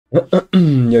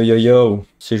Yo yo yo,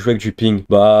 c'est joué avec du ping.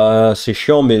 Bah c'est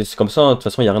chiant mais c'est comme ça, hein. De toute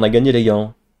façon y a rien à gagner les gars,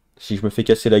 hein. Si je me fais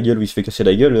casser la gueule ou il se fait casser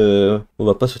la gueule, on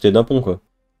va pas sauter d'un pont quoi.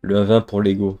 Le 1-20 pour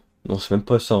l'ego. Non c'est même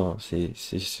pas ça, hein.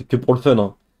 C'est que pour le fun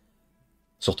hein.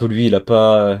 Surtout lui il a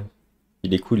pas...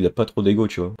 Il est cool, il a pas trop d'ego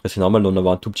tu vois. Après c'est normal d'en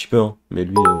avoir un tout petit peu hein. Mais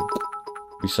lui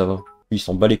ça va. Lui il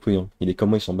s'en bat les couilles hein. Il est comme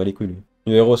moi, il s'en bat les couilles lui.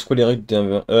 Le héros, c'est quoi les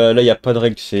règles là y a pas de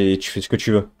règles, tu fais ce que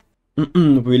tu veux. We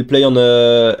will play on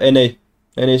NA.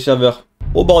 NA server.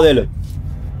 Oh bordel!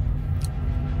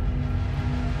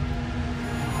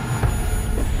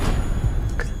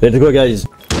 Let's go guys!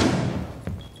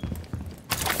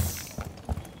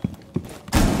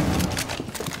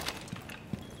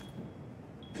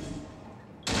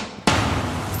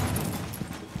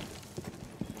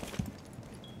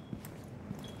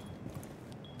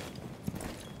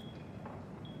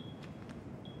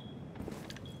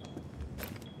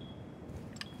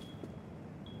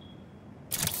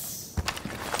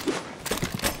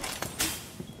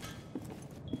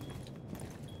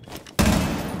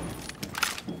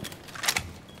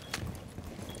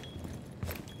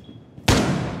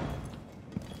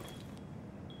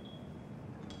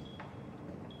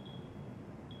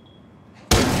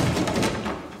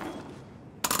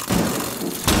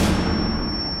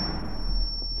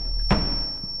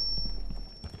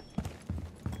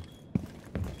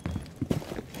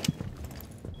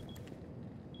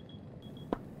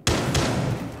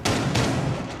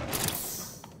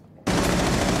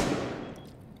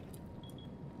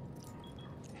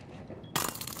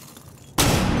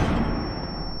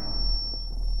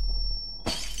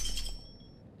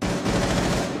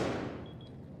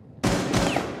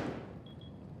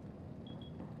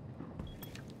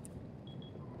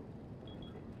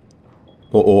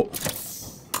 Oh oh.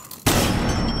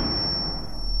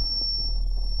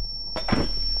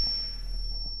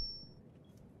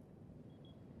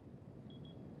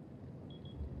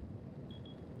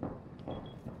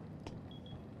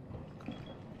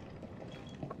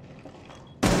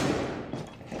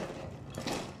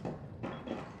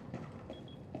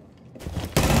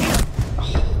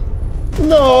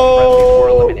 Friendlies were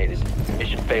eliminated.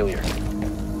 Mission failure.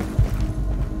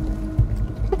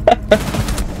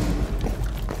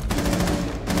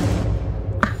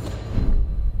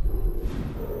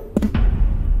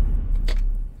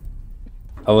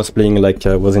 I was playing like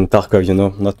I was in Tarkov, you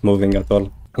know, not moving at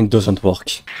all. It doesn't work.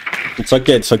 It's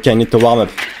okay, I need to warm up.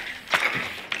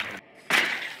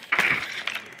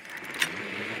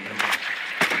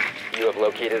 You have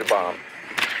located a bomb.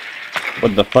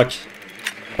 What the fuck?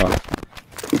 Oh.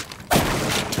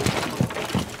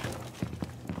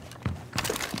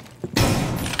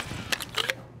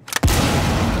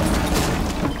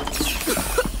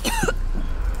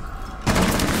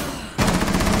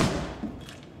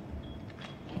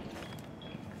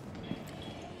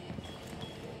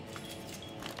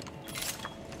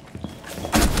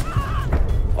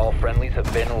 All friendlies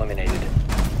have been eliminated.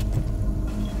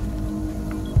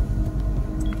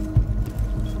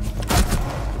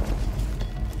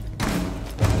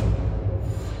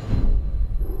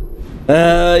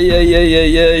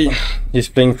 Yeah. He's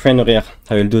playing friend rear.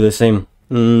 I will do the same.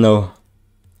 No.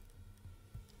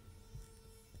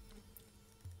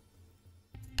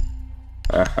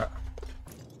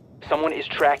 Someone is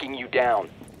tracking you down.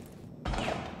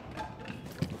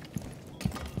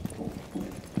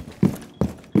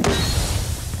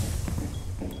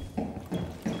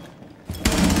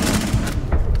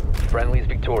 Friendlies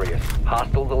victorious.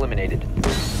 Hostiles eliminated.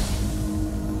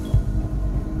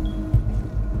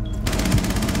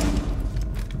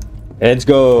 Let's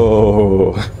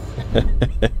go!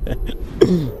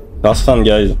 That's fun,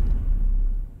 guys.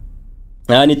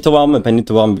 I need to warm up,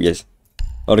 guys.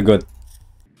 All good.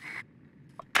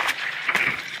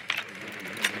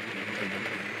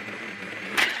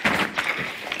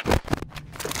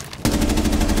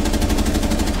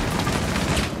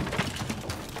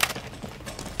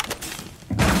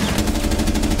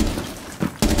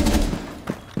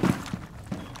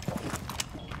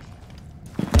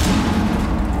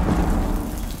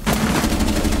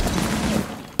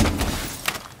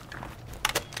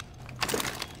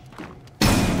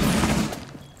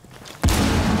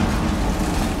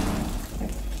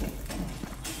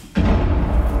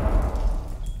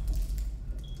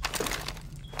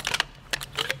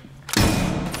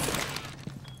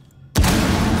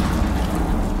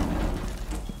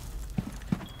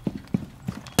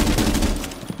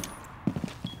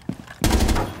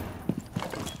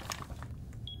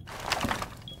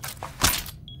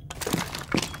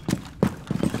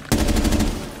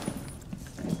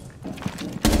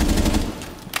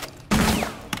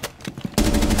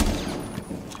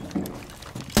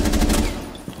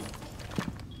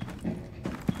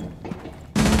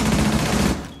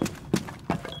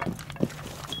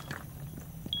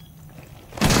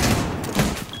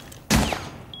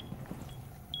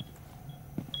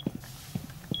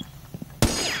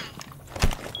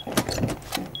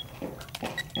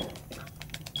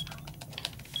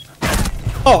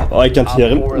 Oh, I can't Op hear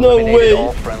him. 4 No eliminated way.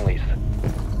 all friendlies.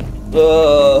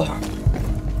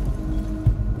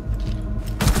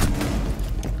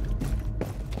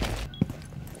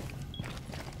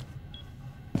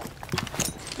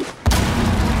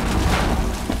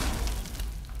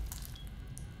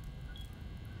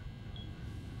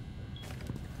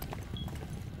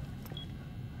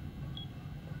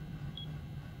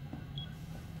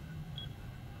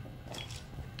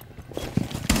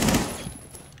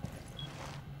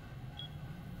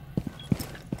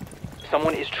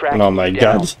 Someone is tracking Oh my you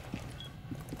down. god.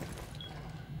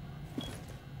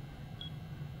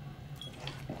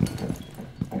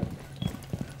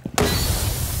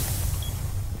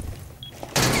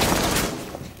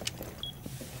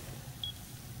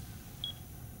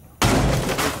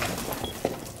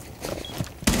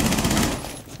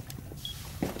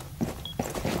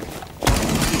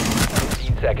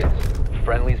 Seconds.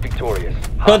 Friendly's victorious.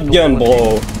 Shotgun,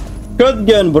 bro.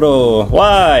 Shotgun, bro.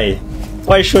 Why?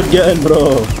 Why shotgun,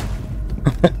 bro?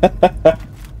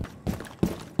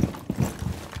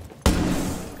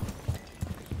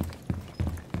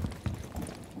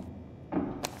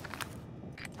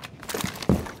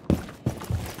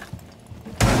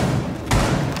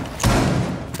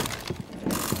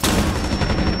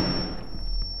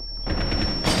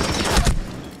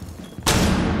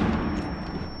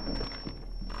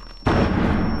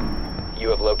 You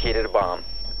have located a bomb.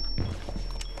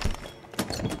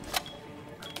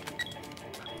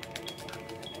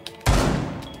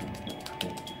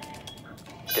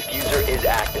 Diffuser is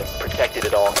active. Protected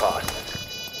at all costs.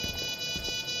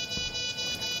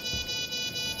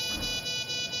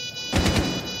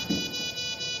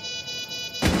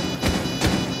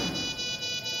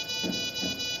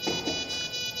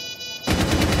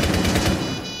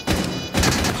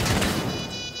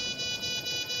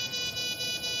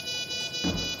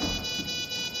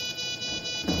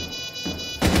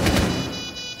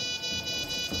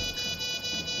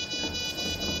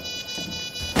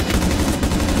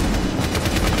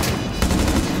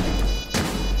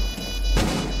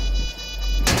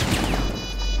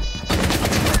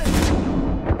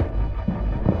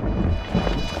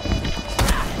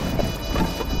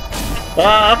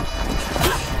 Ah!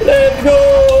 Let's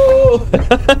go!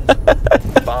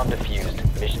 Bomb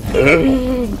defused. Mission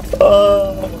successful.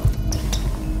 Ah.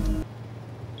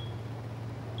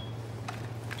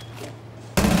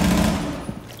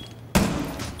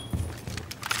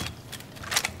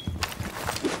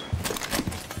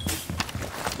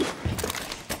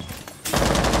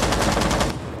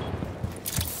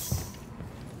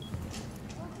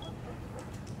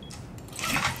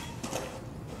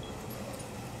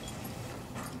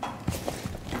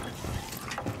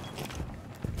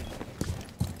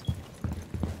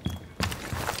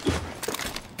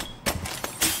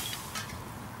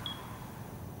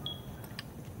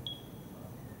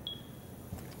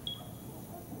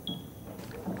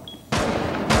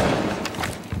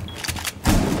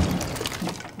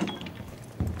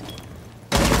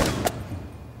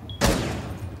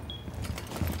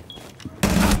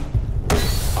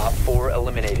 Op 4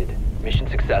 eliminated. Mission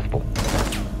successful.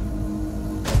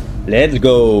 Let's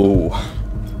go!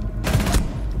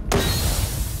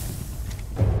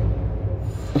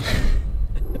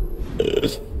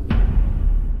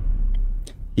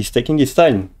 He's taking his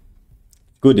time.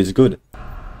 Good, it's good.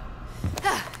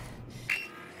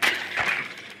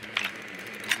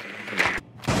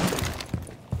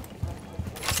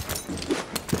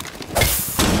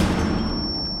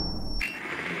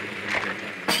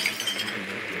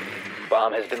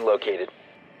 Bomb has been located.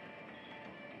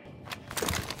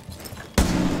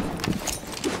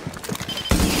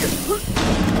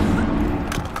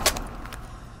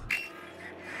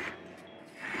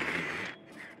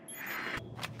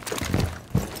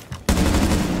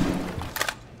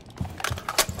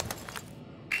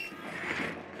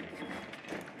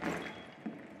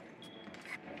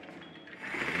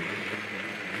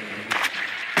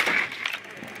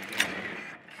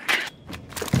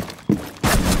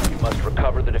 You must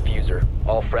recover the diffuser.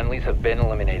 All friendlies have been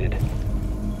eliminated.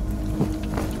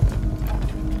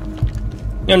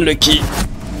 Unlucky.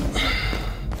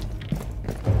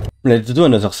 Let's do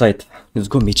another site. Let's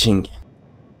go meeting.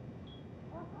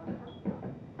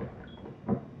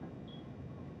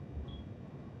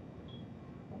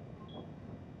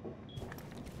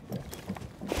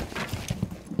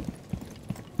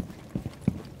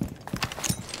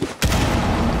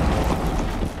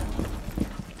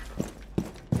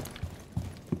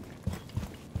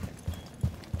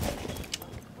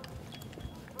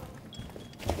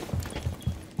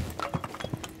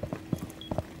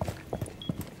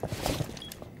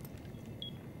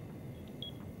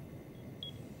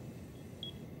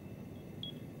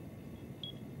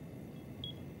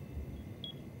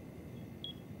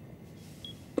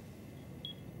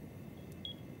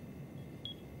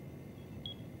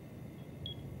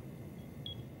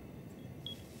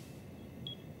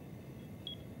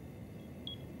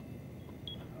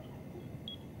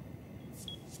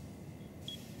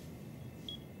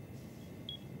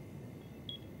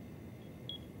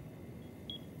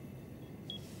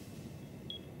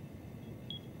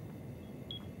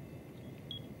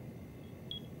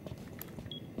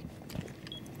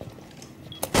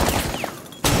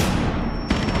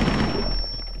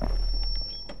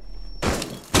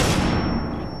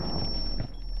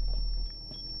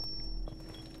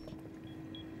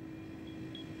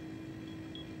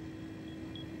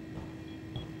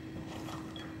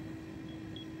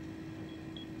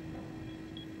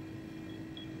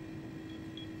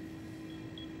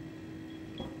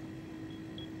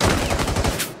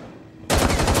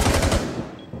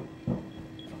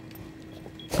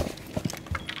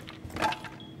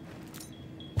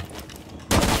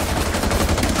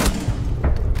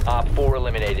 Op 4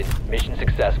 eliminated. Mission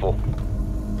successful.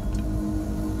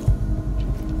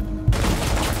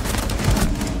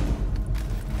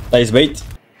 Nice bait.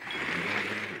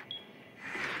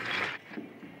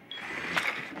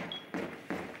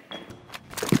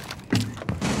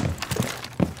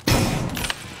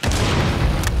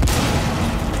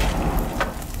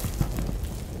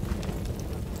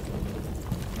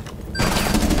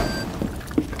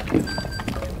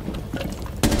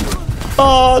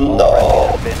 Oh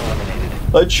no! Been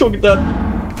eliminated. I choked that.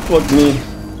 Fuck me.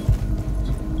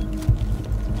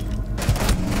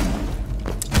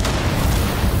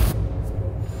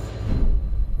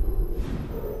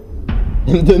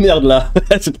 De merde là.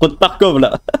 C'est trop de Tarkov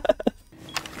là.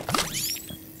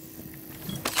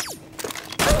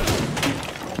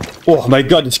 Oh my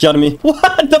god, it scared me.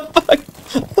 What the fuck?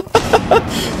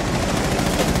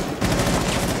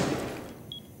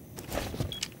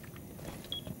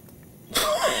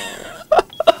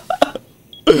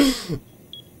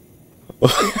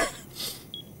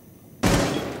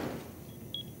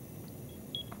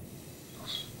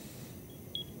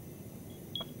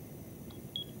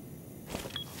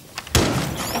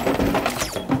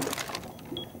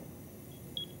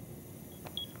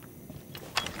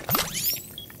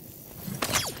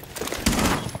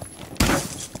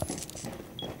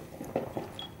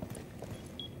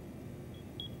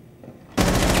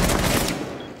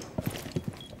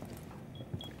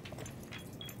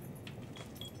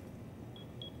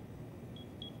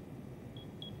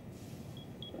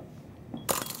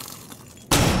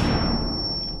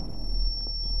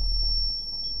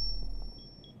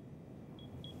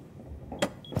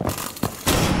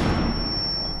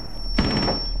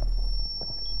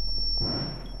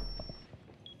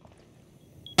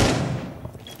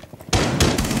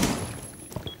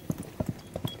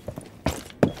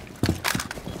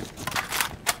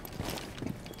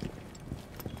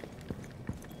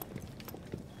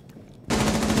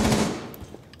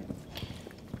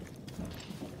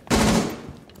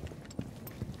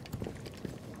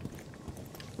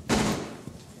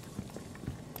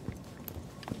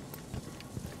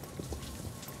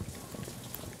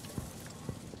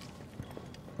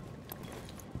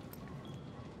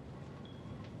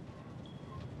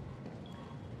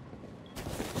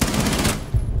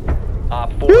 Op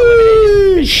 4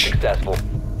 eliminated. Mission successful.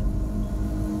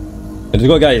 Let's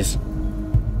go, guys.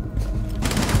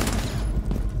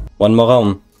 One more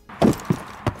round.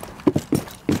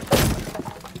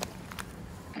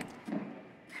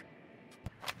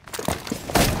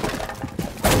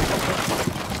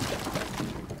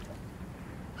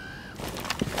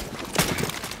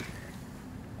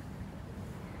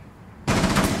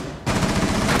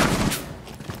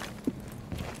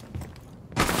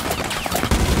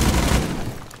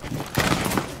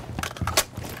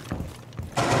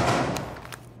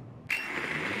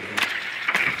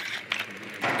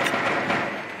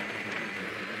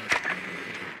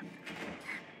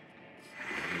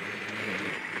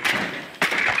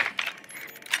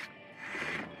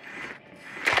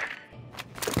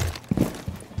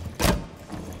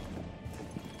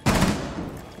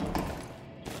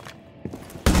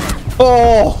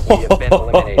 Oh! We have been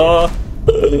eliminated.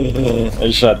 I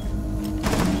shot.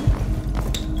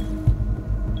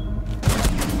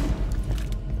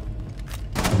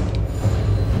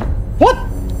 What?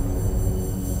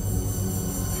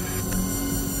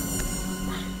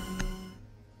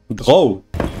 Draw.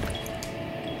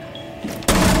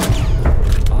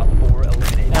 Op 4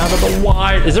 eliminated. Out of the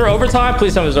wide. Is there overtime?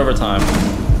 Please tell me there's overtime.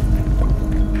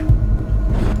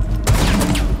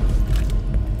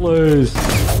 Please.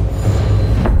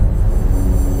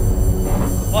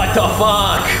 What the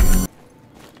fuck?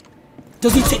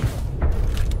 Does he take?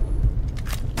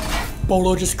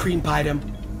 Bolo just cream pied him.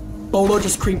 Bolo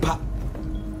just cream pie.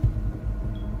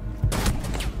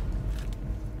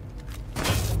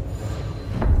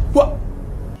 What?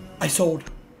 I sold.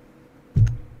 Can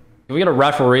we get a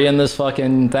referee in this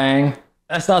fucking thing?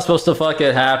 That's not supposed to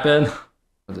fucking happen.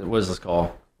 What is this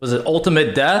called? Was it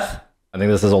ultimate death? I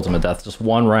think this is ultimate death. Just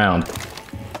one round.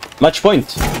 Match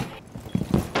point.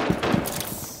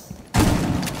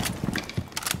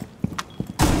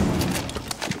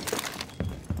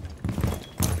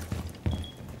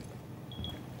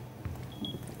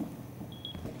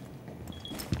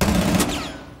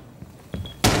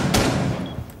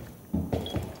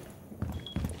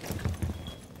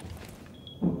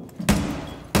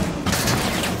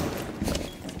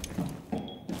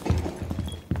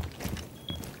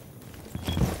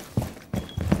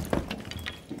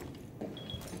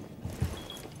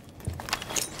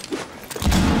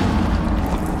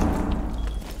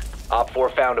 Op 4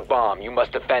 found a bomb. You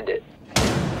must defend it.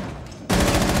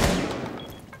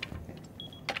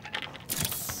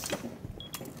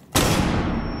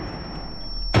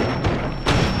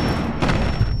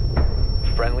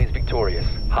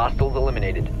 Hostiles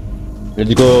eliminated.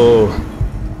 Let's go.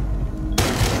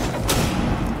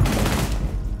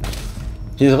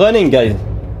 He's running, guys.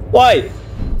 Why?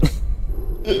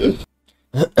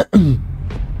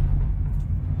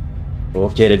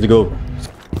 Okay, let's go.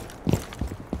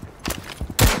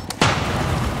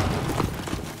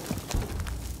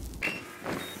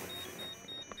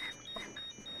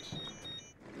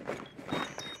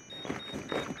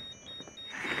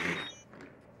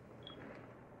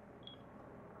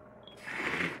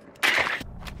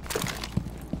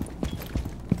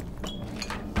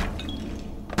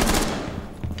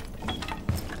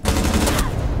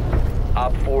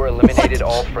 Op 4 eliminated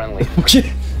all friendlies.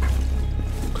 Okay.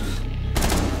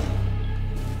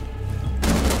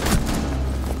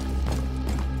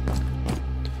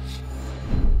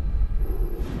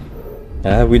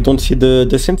 We don't see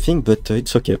the same thing, but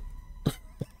it's okay.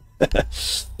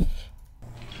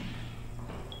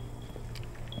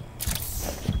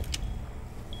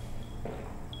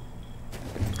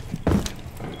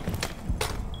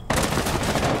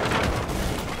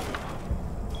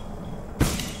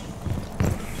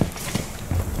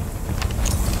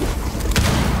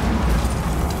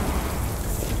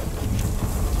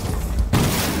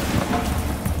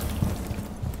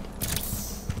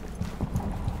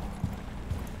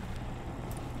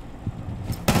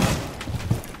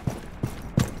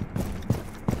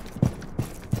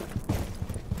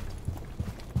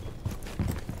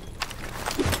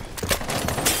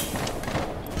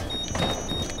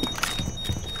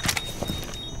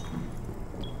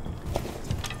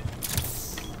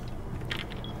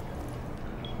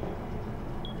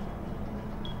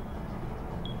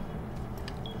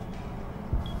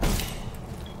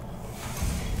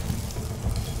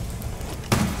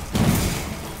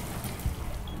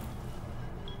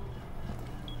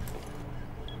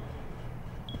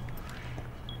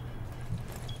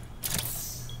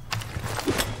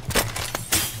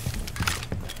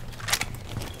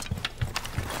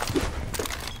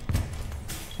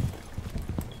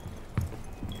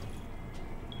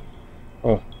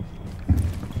 Oh.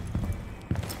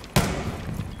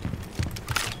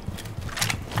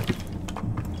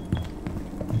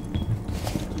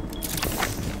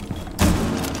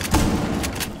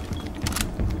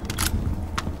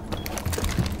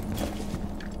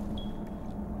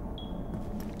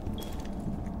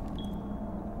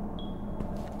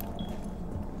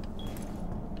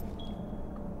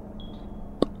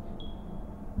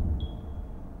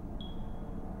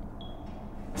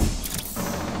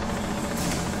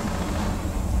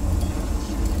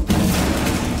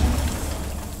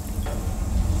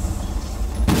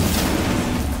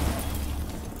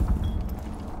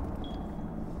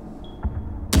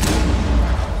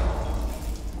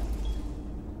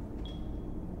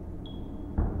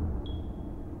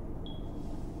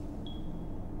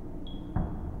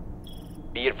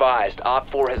 Be advised, Op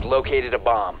 4 has located a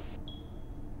bomb.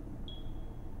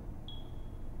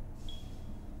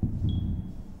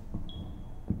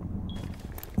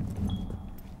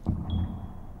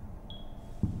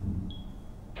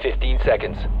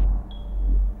 Seconds.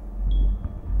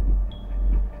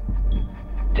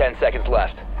 10 seconds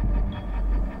left.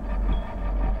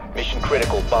 Mission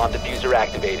critical. Bomb diffuser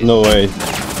activated. No way.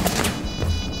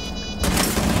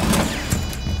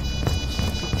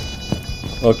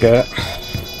 Okay.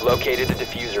 Located the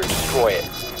diffuser. Destroy it.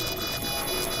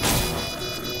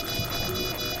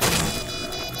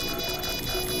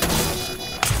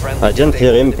 Friendly I didn't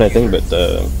hear him planting, but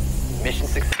Mission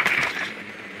success.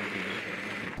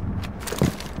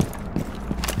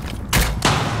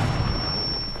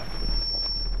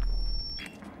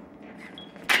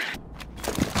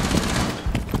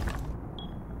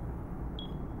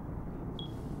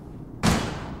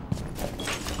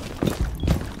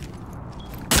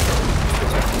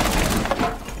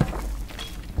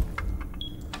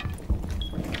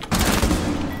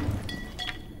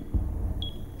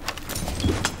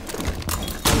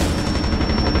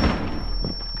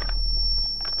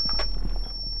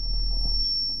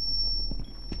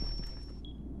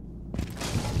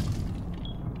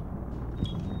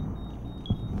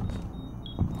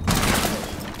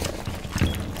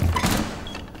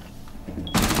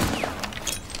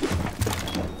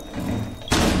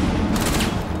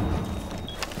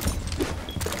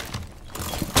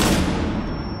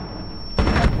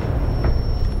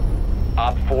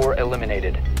 Op 4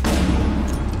 eliminated.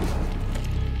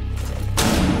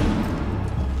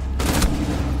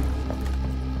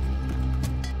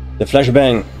 the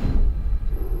flashbang.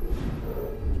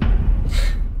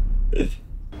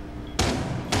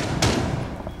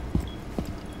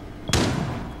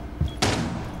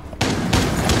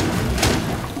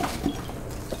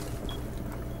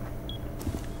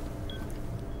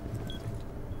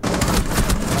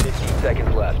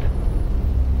 left.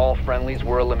 All friendlies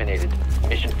were eliminated.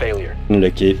 Mission failure.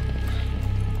 Lucky.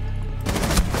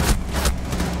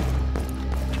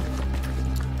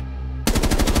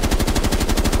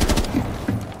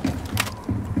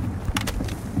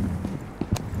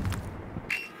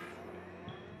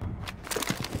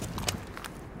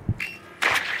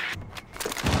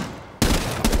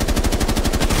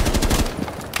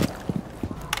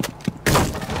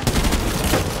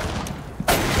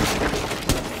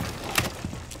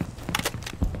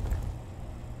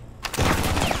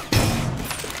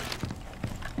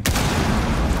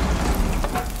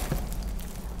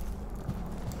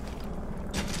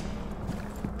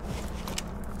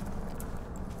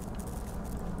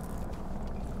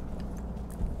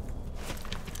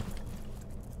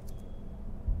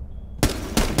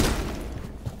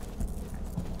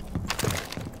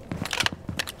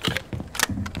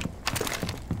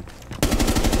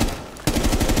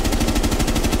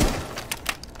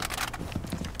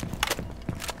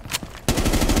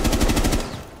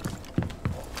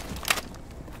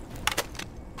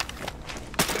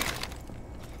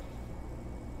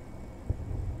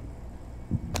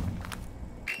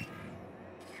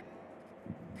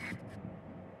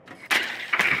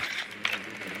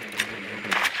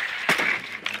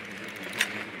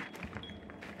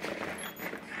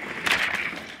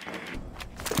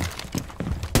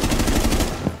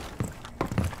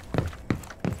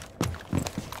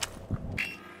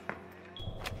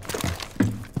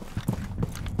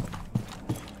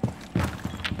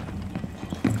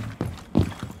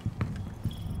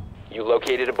 You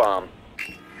located a bomb.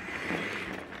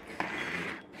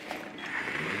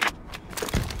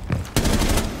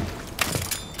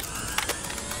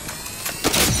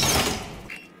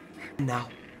 Now.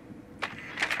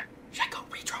 Shaiiko,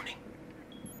 redroning.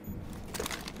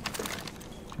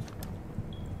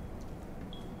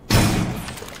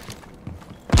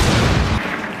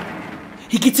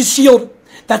 He gets his shield.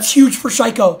 That's huge for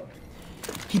Shaiiko.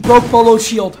 He broke Beaulo'G's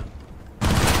shield.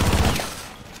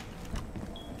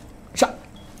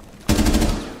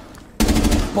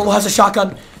 Beaulo'G has a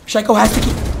shotgun. Shaiiko has to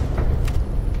keep.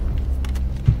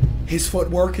 His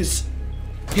footwork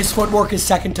is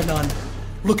second to none.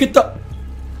 Look at the.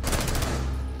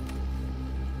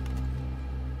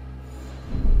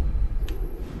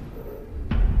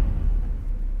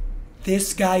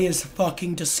 This guy is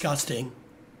fucking disgusting.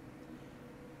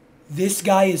 This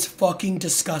guy is fucking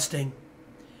disgusting.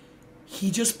 He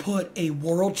just put a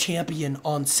world champion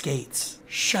on skates.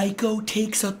 Shaiiko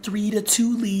takes a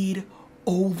 3-2 lead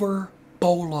over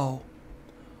Beaulo'G.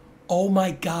 Oh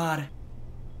my god.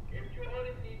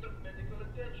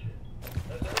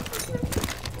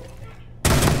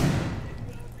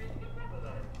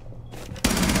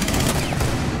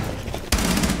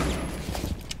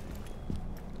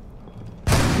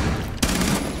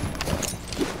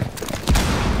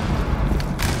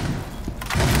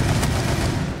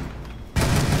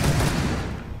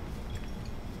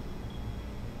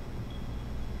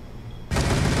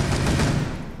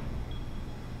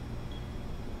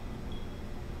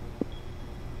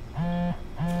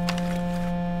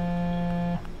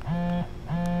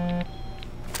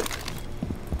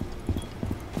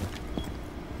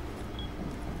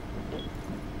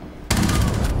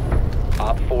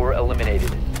 Op 4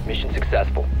 eliminated. Mission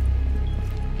successful.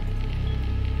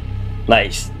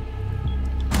 Nice.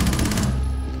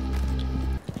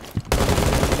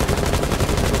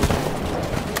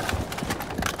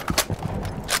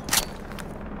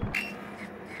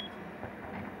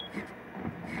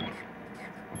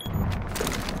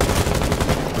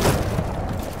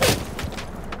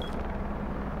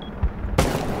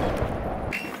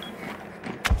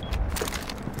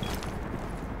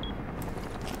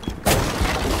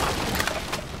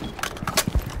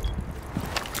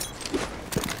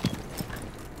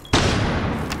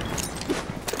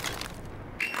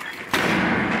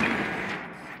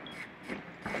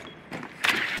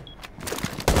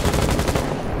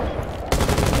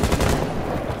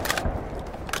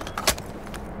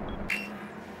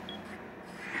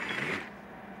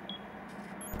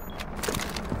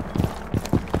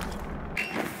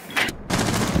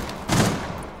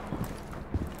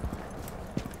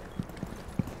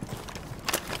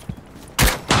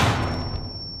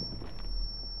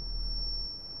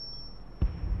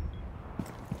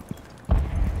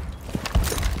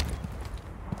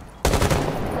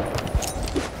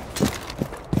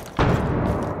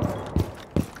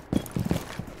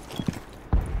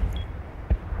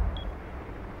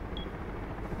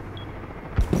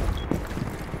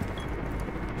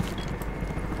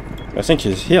 I think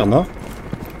he's here, no?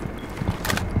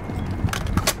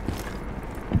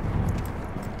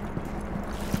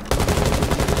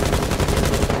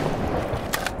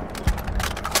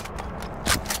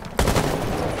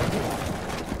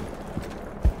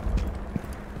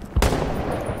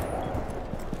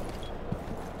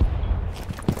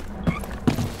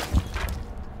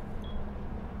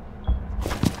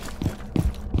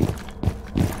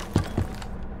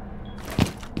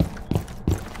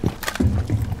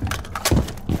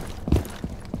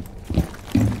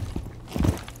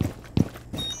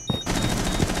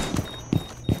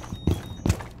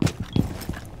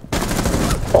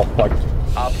 Oh fuck.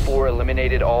 Op 4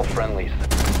 eliminated all friendlies.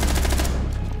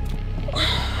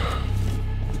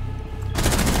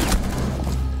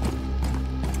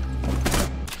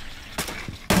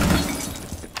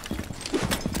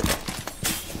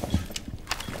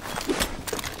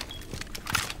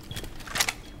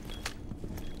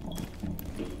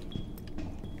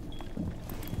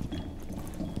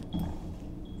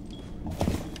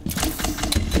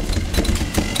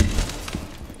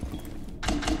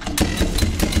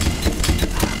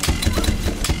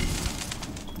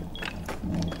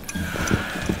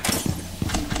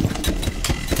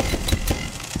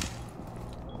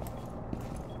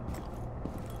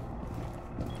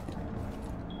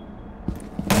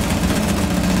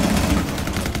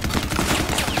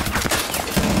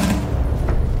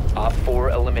 Op 4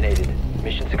 eliminated.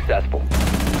 Mission successful.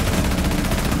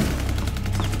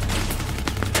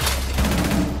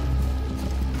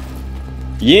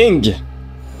 Ying!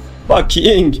 Fuck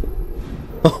Ying!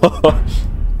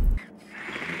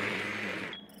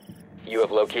 You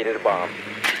have located a bomb.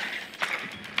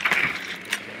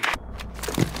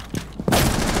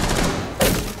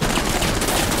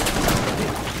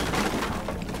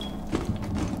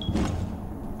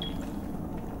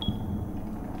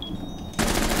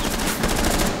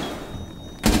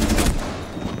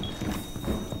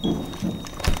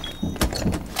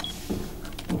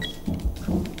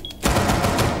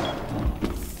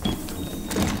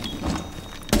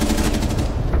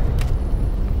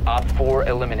 Op 4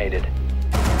 eliminated.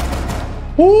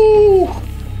 Woo!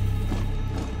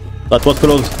 That was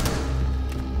close.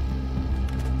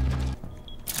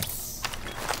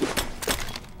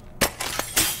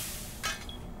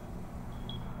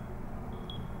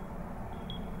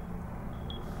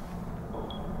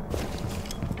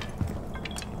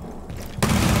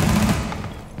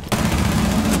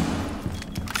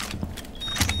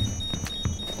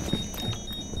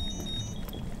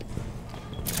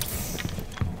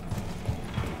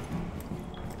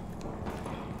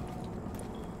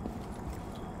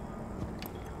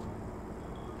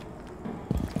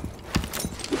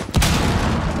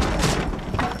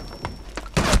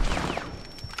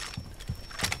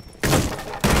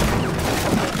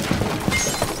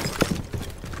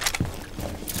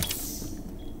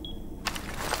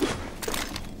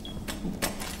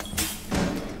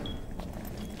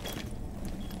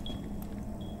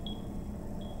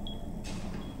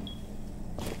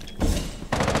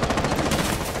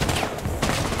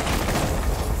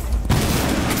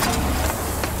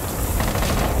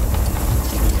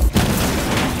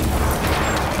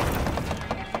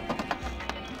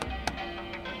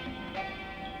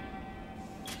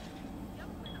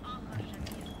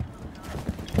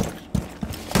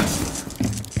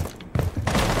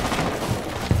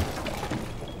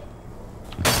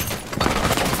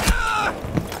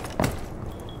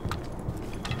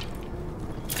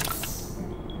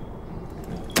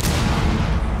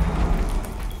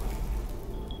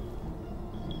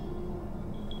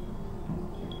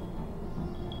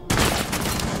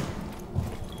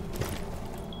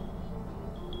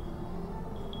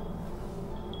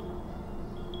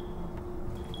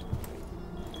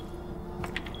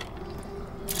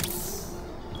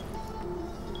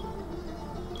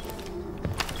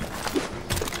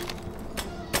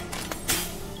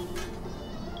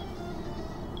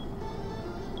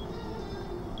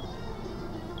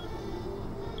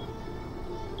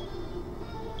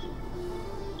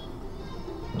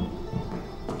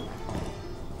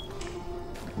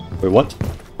 Wait, what?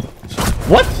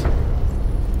 What?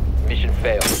 Mission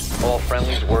failed. All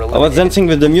friendlies were I was eliminated. dancing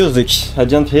with the music. I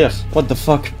didn't hear. What the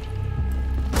fuck?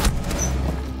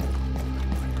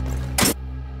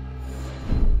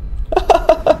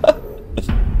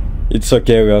 It's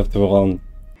okay, we have to run.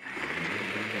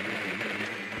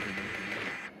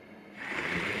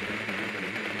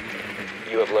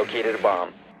 You have located a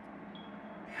bomb.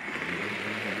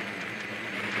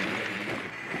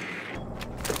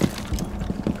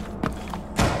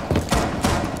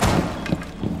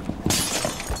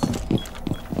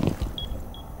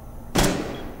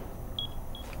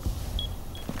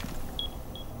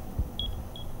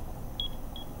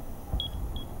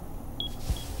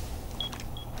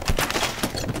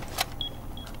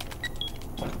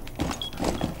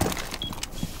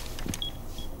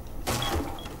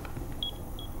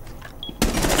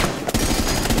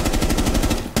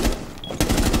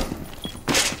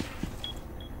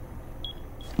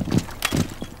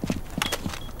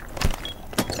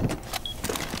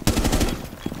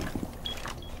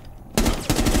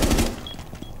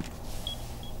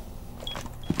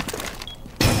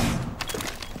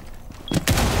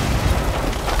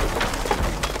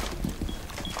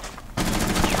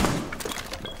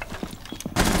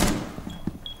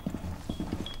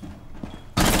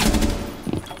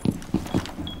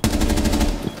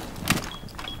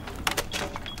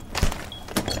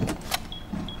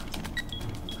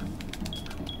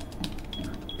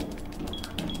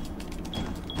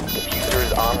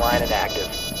 online and active.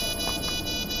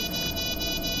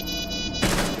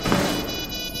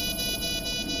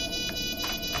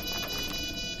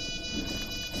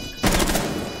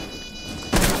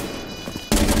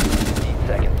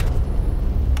 Seconds.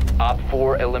 Op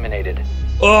 4 eliminated.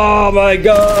 Oh my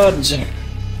god!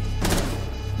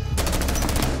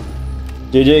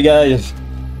 GG guys!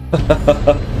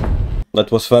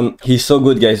 That was fun. He's so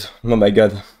good guys. Oh my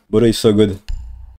god. Beaulo'G is so good.